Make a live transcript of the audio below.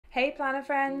Hey planner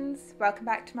friends, welcome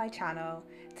back to my channel.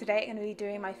 Today I'm going to be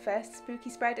doing my first spooky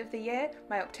spread of the year,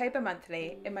 my October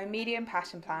monthly, in my medium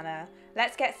passion planner.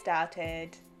 Let's get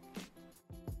started.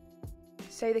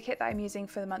 So the kit that I'm using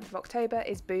for the month of October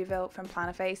is Bouville from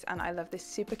Plannerface, and I love this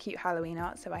super cute Halloween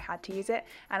art, so I had to use it,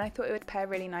 and I thought it would pair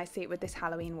really nicely with this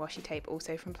Halloween washi tape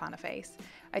also from Plannerface.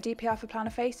 I do PR for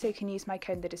Plannerface, so you can use my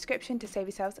code in the description to save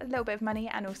yourselves a little bit of money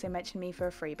and also mention me for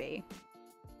a freebie.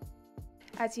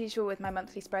 As usual with my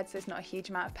monthly spreads, there's not a huge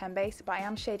amount of pen base, but I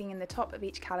am shading in the top of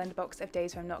each calendar box of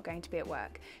days where I'm not going to be at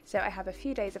work. So I have a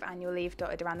few days of annual leave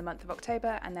dotted around the month of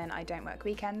October, and then I don't work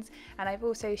weekends, and I've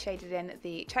also shaded in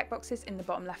the checkboxes in the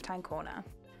bottom left hand corner.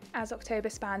 As October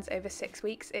spans over 6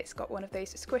 weeks, it's got one of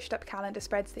those squished up calendar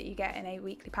spreads that you get in a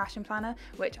weekly passion planner,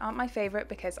 which aren't my favourite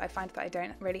because I find that I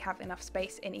don't really have enough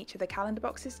space in each of the calendar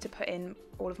boxes to put in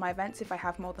all of my events if I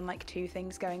have more than like 2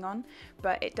 things going on,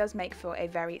 but it does make for a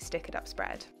very stickered up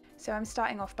spread. So I'm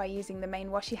starting off by using the main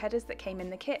washi headers that came in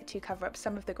the kit to cover up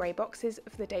some of the grey boxes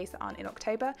of the days that aren't in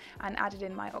October, and added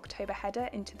in my October header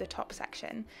into the top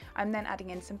section. I'm then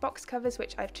adding in some box covers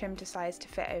which I've trimmed to size to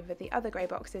fit over the other grey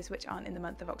boxes which aren't in the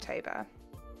month of October.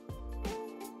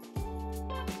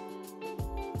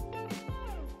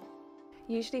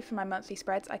 Usually for my monthly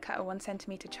spreads I cut a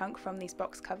 1cm chunk from these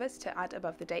box covers to add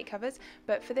above the date covers,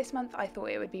 but for this month I thought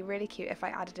it would be really cute if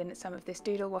I added in some of this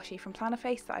doodle washi from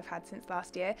Plannerface that I've had since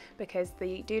last year, because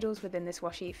the doodles within this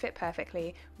washi fit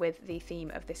perfectly with the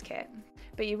theme of this kit.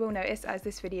 But you will notice as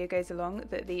this video goes along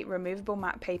that the removable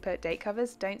matte paper date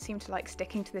covers don't seem to like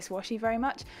sticking to this washi very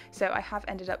much, so I have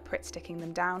ended up Pritt sticking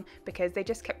them down because they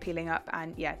just kept peeling up,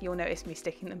 and yeah, you'll notice me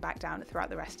sticking them back down throughout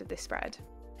the rest of this spread.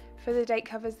 For the date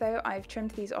covers though, I've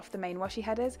trimmed these off the main washi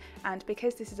headers, and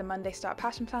because this is a Monday Start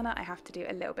passion planner I have to do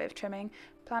a little bit of trimming.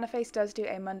 Plannerface does do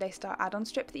a Monday Start add-on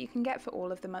strip that you can get for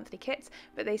all of the monthly kits,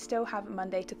 but they still have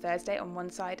Monday to Thursday on one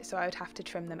side, so I would have to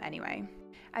trim them anyway.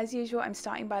 As usual, I'm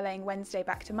starting by laying Wednesday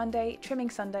back to Monday,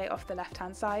 trimming Sunday off the left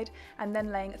hand side, and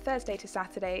then laying Thursday to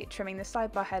Saturday, trimming the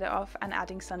sidebar header off and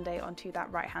adding Sunday onto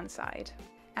that right hand side.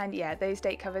 And yeah, those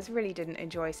date covers really didn't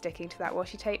enjoy sticking to that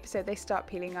washi tape, so they start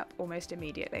peeling up almost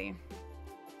immediately.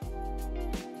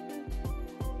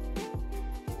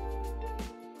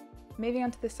 Moving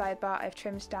on to the sidebar, I've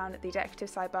trimmed down the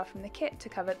decorative sidebar from the kit to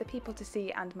cover the people to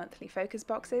see and monthly focus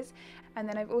boxes, and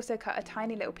then I've also cut a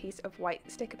tiny little piece of white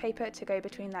sticker paper to go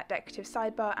between that decorative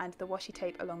sidebar and the washi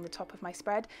tape along the top of my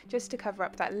spread, just to cover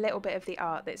up that little bit of the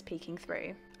art that's peeking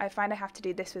through. I find I have to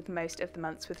do this with most of the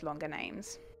months with longer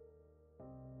names.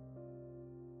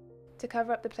 To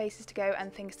cover up the places to go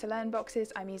and things to learn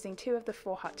boxes, I'm using 2 of the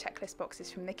 4 heart checklist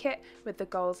boxes from the kit with the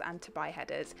goals and to buy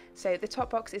headers. So the top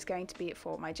box is going to be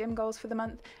for my gym goals for the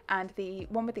month, and the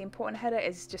one with the important header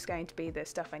is just going to be the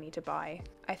stuff I need to buy.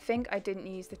 I think I didn't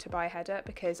use the to buy header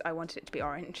because I wanted it to be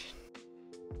orange.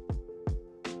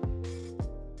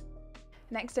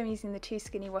 Next I'm using the 2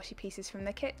 skinny washi pieces from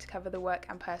the kit to cover the work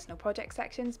and personal project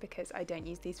sections because I don't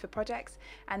use these for projects,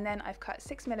 and then I've cut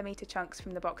 6mm chunks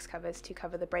from the box covers to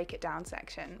cover the break it down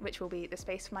section, which will be the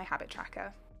space for my habit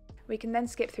tracker. We can then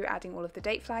skip through adding all of the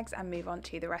date flags and move on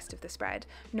to the rest of the spread.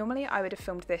 Normally I would have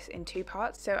filmed this in 2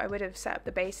 parts, so I would have set up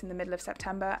the base in the middle of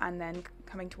September, and then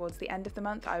coming towards the end of the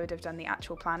month I would have done the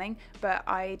actual planning, but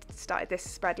I started this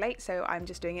spread late, so I'm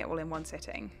just doing it all in one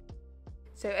sitting.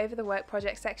 So over the work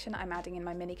project section I'm adding in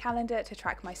my mini calendar to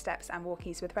track my steps and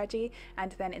walkies with Reggie,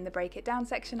 and then in the break it down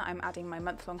section I'm adding my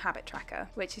month-long habit tracker,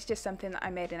 which is just something that I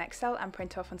made in Excel and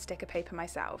print off on sticker paper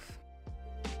myself.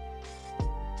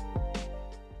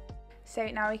 So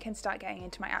now we can start getting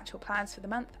into my actual plans for the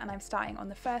month, and I'm starting on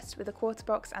the 1st with a quarter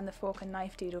box and the fork and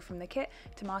knife doodle from the kit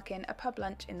to mark in a pub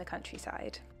lunch in the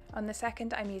countryside. On the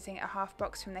 2nd I'm using a half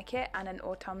box from the kit and an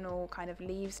autumnal kind of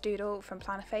leaves doodle from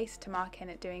Plannerface to mark in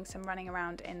at doing some running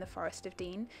around in the Forest of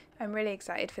Dean. I'm really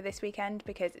excited for this weekend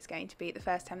because it's going to be the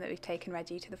first time that we've taken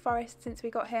Reggie to the forest since we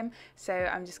got him, so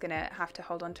I'm just going to have to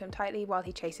hold on to him tightly while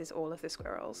he chases all of the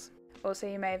squirrels. Also,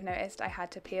 you may have noticed I had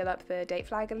to peel up the date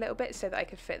flag a little bit so that I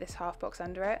could fit this half box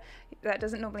under it. That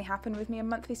doesn't normally happen with me on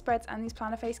monthly spreads and these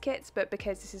Plannerface kits, but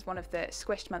because this is one of the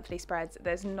squished monthly spreads,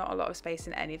 there's not a lot of space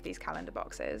in any of these calendar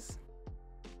boxes.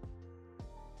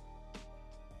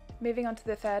 Moving on to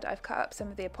the 3rd, I've cut up some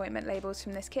of the appointment labels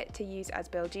from this kit to use as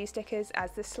bill due stickers,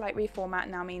 as this slight reformat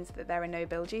now means that there are no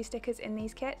bill due stickers in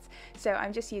these kits, so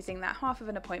I'm just using that half of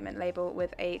an appointment label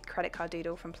with a credit card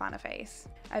doodle from Plannerface.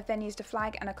 I've then used a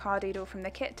flag and a car doodle from the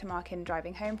kit to mark in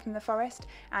driving home from the forest,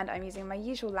 and I'm using my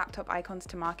usual laptop icons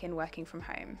to mark in working from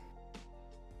home.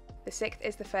 The 6th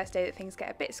is the first day that things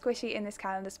get a bit squishy in this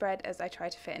calendar spread, as I try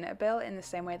to fit in a bill in the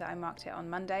same way that I marked it on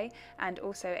Monday, and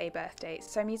also a birthday,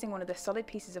 so I'm using one of the solid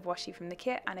pieces of washi from the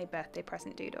kit and a birthday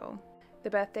present doodle.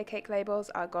 The birthday cake labels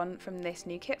are gone from this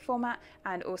new kit format,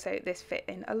 and also this fit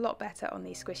in a lot better on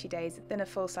these squishy days than a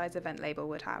full-size event label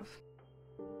would have.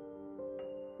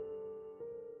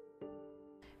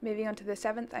 Moving on to the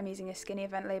 7th, I'm using a skinny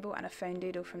event label and a phone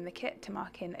doodle from the kit to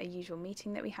mark in a usual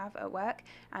meeting that we have at work,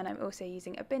 and I'm also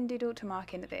using a bin doodle to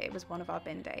mark in that it was one of our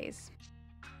bin days.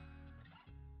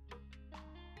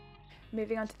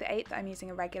 Moving on to the 8th, I'm using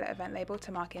a regular event label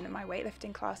to mark in my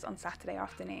weightlifting class on Saturday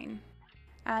afternoon.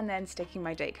 And then sticking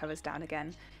my date covers down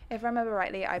again. If I remember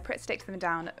rightly, I sticked them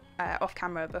down off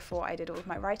camera before I did all of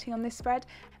my writing on this spread,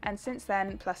 and since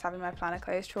then, plus having my planner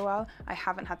closed for a while, I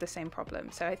haven't had the same problem,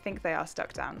 so I think they are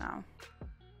stuck down now.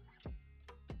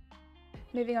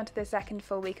 Moving on to the second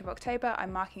full week of October,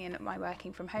 I'm marking in my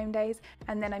working from home days,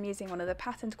 and then I'm using one of the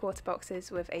patterned quarter boxes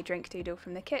with a drink doodle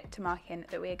from the kit to mark in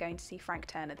that we are going to see Frank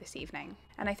Turner this evening.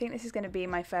 And I think this is going to be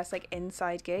my first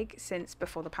inside gig since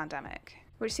before the pandemic,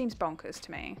 which seems bonkers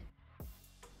to me.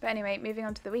 But anyway, moving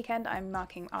on to the weekend, I'm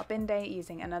marking our bin day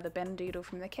using another bin doodle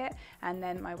from the kit, and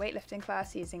then my weightlifting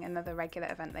class using another regular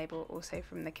event label also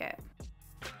from the kit.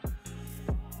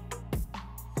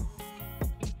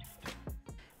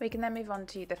 We can then move on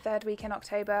to the third week in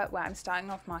October, where I'm starting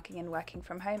off marking in working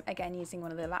from home, again using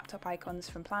one of the laptop icons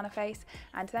from Plannerface,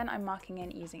 and then I'm marking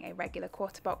in using a regular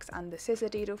quarter box and the scissor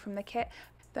doodle from the kit,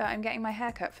 though I'm getting my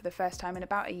hair cut for the first time in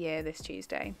about a year this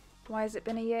Tuesday. Why has it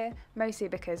been a year? Mostly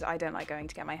because I don't like going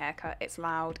to get my hair cut. It's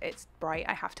loud, it's bright,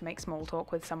 I have to make small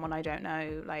talk with someone I don't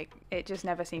know, it just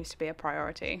never seems to be a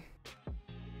priority.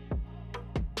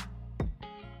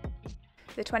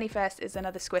 The 21st is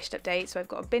another squished up day, so I've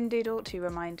got a bin doodle to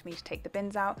remind me to take the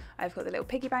bins out. I've got the little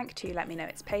piggy bank to let me know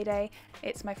it's payday.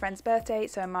 It's my friend's birthday,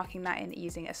 so I'm marking that in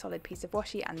using a solid piece of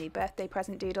washi and the birthday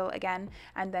present doodle again.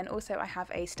 And then also I have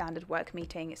a standard work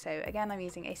meeting, so again I'm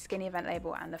using a skinny event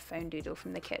label and the phone doodle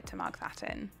from the kit to mark that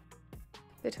in.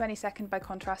 The 22nd, by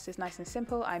contrast, is nice and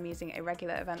simple. I'm using a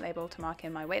regular event label to mark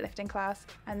in my weightlifting class,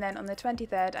 and then on the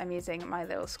 23rd I'm using my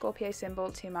little Scorpio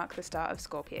symbol to mark the start of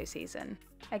Scorpio season.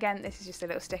 Again, this is just a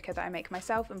little sticker that I make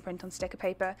myself and print on sticker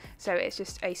paper, so it's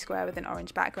just a square with an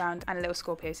orange background and a little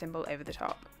Scorpio symbol over the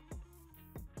top.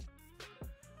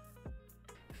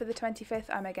 For the 25th,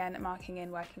 I'm again marking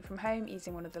in working from home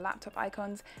using one of the laptop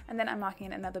icons, and then I'm marking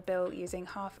in another bill using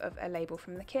half of a label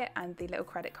from the kit and the little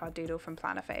credit card doodle from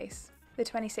Plannerface. The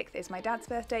 26th is my dad's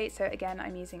birthday, so again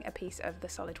I'm using a piece of the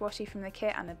solid washi from the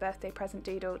kit and a birthday present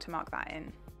doodle to mark that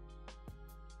in.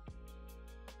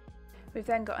 We've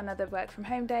then got another work from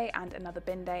home day and another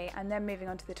bin day, and then moving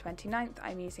on to the 29th,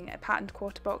 I'm using a patterned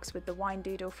quarter box with the wine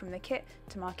doodle from the kit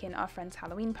to mark in our friend's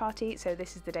Halloween party, so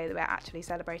this is the day that we're actually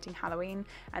celebrating Halloween,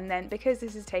 and then because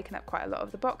this has taken up quite a lot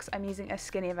of the box, I'm using a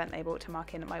skinny event label to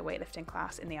mark in my weightlifting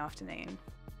class in the afternoon.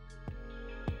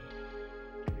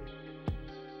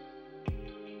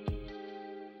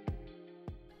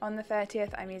 On the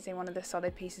 30th, I'm using one of the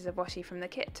solid pieces of washi from the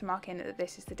kit to mark in that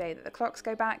this is the day that the clocks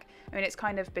go back. I mean, it's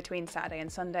kind of between Saturday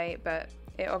and Sunday, but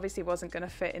it obviously wasn't going to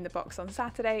fit in the box on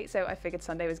Saturday, so I figured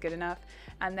Sunday was good enough.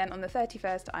 And then on the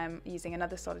 31st, I'm using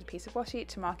another solid piece of washi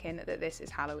to mark in that this is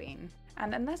Halloween.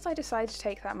 And unless I decide to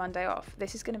take that Monday off,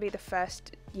 this is going to be the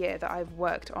first year that I've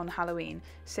worked on Halloween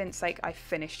since I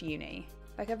finished uni.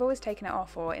 I've always taken it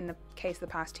off, or in the case of the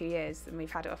past 2 years, and we've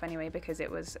had it off anyway because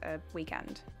it was a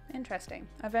weekend. Interesting.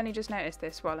 I've only just noticed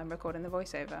this while I'm recording the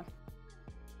voiceover.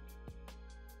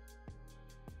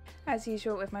 As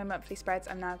usual with my monthly spreads,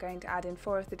 I'm now going to add in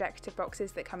 4 of the decorative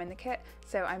boxes that come in the kit,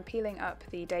 so I'm peeling up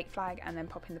the date flag and then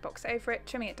popping the box over it,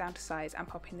 trimming it down to size and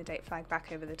popping the date flag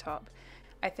back over the top.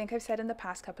 I think I've said in the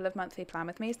past couple of monthly plan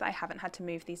with me's that I haven't had to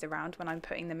move these around when I'm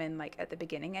putting them in at the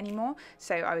beginning anymore,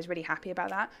 so I was really happy about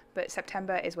that, but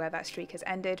September is where that streak has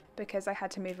ended because I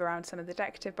had to move around some of the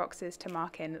decorative boxes to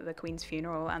mark in the Queen's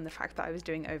funeral and the fact that I was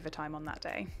doing overtime on that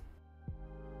day.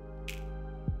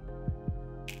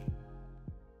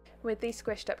 With these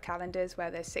squished up calendars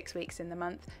where there's 6 weeks in the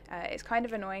month, it's kind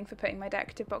of annoying for putting my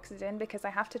decorative boxes in because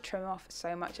I have to trim off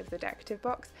so much of the decorative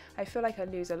box. I feel like I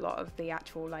lose a lot of the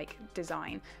actual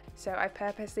design. So I've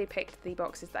purposely picked the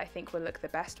boxes that I think will look the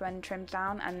best when trimmed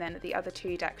down, and then the other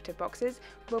 2 decorative boxes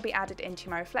will be added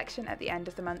into my reflection at the end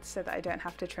of the month so that I don't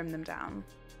have to trim them down.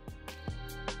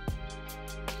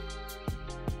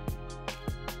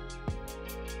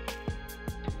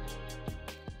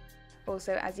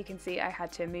 Also, as you can see, I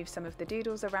had to move some of the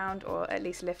doodles around, or at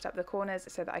least lift up the corners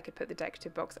so that I could put the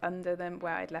decorative box under them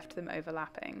where I'd left them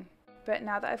overlapping. But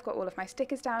now that I've got all of my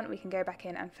stickers down, we can go back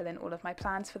in and fill in all of my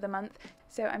plans for the month.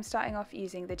 So I'm starting off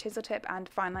using the chisel tip and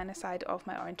fine liner side of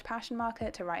my orange passion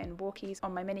marker to write in walkies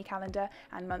on my mini calendar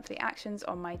and monthly actions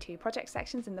on my 2 project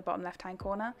sections in the bottom left hand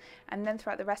corner. And then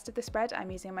throughout the rest of the spread,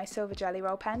 I'm using my silver jelly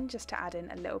roll pen just to add in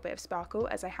a little bit of sparkle,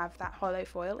 as I have that hollow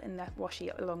foil in the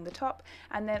washi along the top,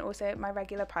 and then also my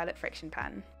regular Pilot friction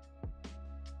pen.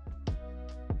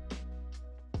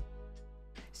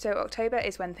 So October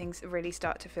is when things really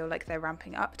start to feel like they're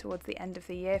ramping up towards the end of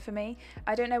the year for me.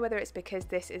 I don't know whether it's because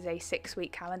this is a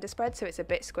 6-week calendar spread, so it's a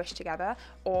bit squished together,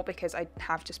 or because I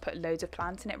have just put loads of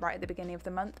plans in it right at the beginning of the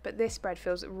month, but this spread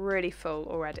feels really full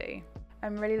already.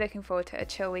 I'm really looking forward to a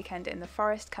chill weekend in the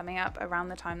forest coming up around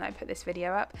the time that I put this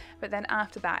video up, but then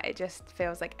after that it just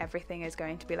feels like everything is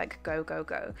going to be like go go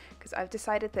go, because I've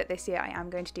decided that this year I am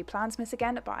going to do Plansmas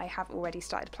again, but I have already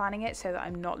started planning it so that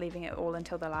I'm not leaving it all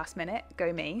until the last minute.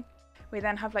 Go me. We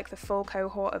then have like the full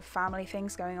cohort of family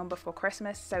things going on before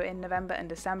Christmas, so in November and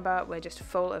December we're just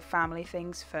full of family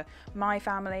things for my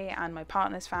family and my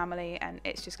partner's family, and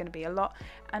it's just going to be a lot.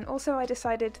 And also I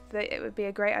decided that it would be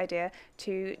a great idea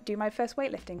to do my first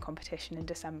weightlifting competition in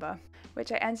December,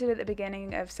 which I entered at the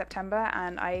beginning of September,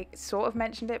 and I sort of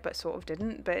mentioned it but sort of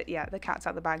didn't. But yeah, the cat's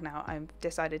out the bag now. I've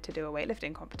decided to do a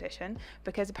weightlifting competition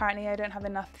because apparently I don't have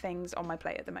enough things on my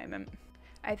plate at the moment.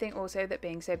 I think also that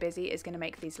being so busy is going to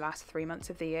make these last 3 months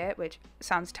of the year, which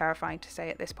sounds terrifying to say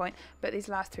at this point, but these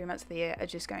last 3 months of the year are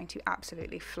just going to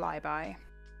absolutely fly by.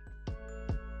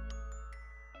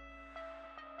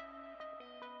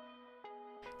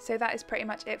 So that is pretty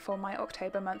much it for my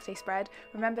October monthly spread.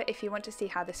 Remember, if you want to see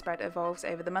how this spread evolves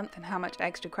over the month and how much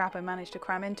extra crap I managed to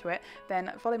cram into it,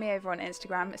 then follow me over on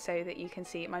Instagram so that you can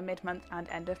see my mid-month and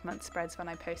end-of-month spreads when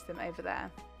I post them over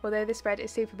there. Although this spread is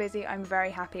super busy, I'm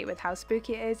very happy with how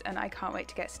spooky it is, and I can't wait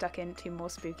to get stuck into more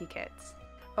spooky kits.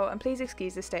 Oh, and please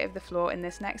excuse the state of the floor in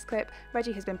this next clip.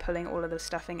 Reggie has been pulling all of the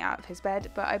stuffing out of his bed,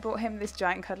 but I bought him this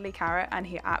giant cuddly carrot and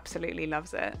he absolutely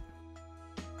loves it.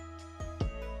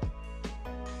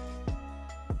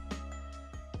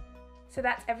 So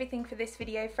that's everything for this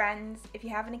video, friends. If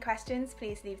you have any questions,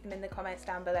 please leave them in the comments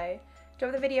down below.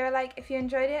 Drop the video a like if you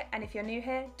enjoyed it, and if you're new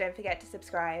here, don't forget to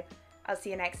subscribe. I'll see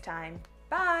you next time.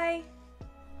 Bye!